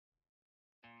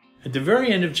At the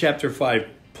very end of chapter 5,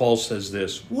 Paul says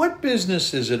this, "What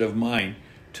business is it of mine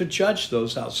to judge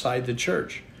those outside the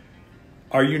church?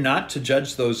 Are you not to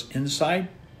judge those inside?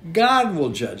 God will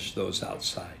judge those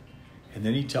outside." And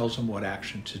then he tells them what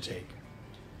action to take.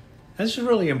 This is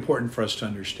really important for us to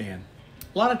understand.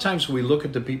 A lot of times we look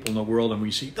at the people in the world and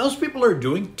we see those people are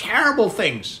doing terrible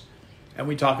things. And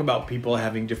we talk about people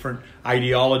having different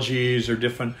ideologies or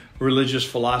different religious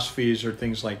philosophies or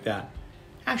things like that.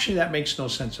 Actually, that makes no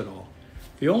sense at all.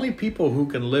 The only people who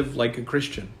can live like a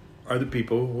Christian are the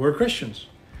people who are Christians.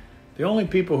 The only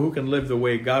people who can live the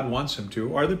way God wants them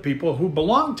to are the people who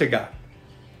belong to God.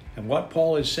 And what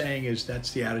Paul is saying is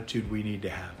that's the attitude we need to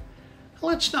have.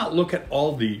 Let's not look at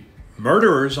all the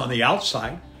murderers on the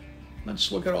outside.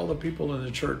 Let's look at all the people in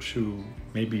the church who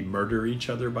maybe murder each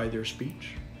other by their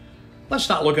speech. Let's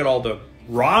not look at all the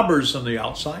robbers on the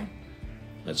outside.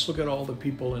 Let's look at all the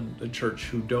people in the church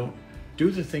who don't do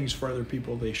the things for other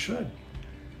people they should.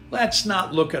 Let's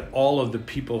not look at all of the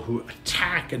people who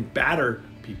attack and batter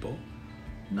people.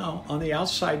 No, on the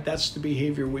outside, that's the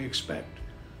behavior we expect.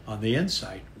 On the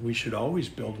inside, we should always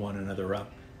build one another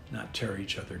up, not tear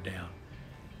each other down.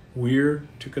 We're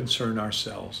to concern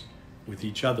ourselves with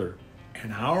each other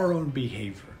and our own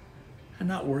behavior and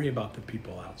not worry about the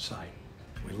people outside.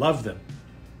 We love them,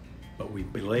 but we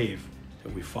believe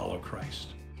that we follow Christ.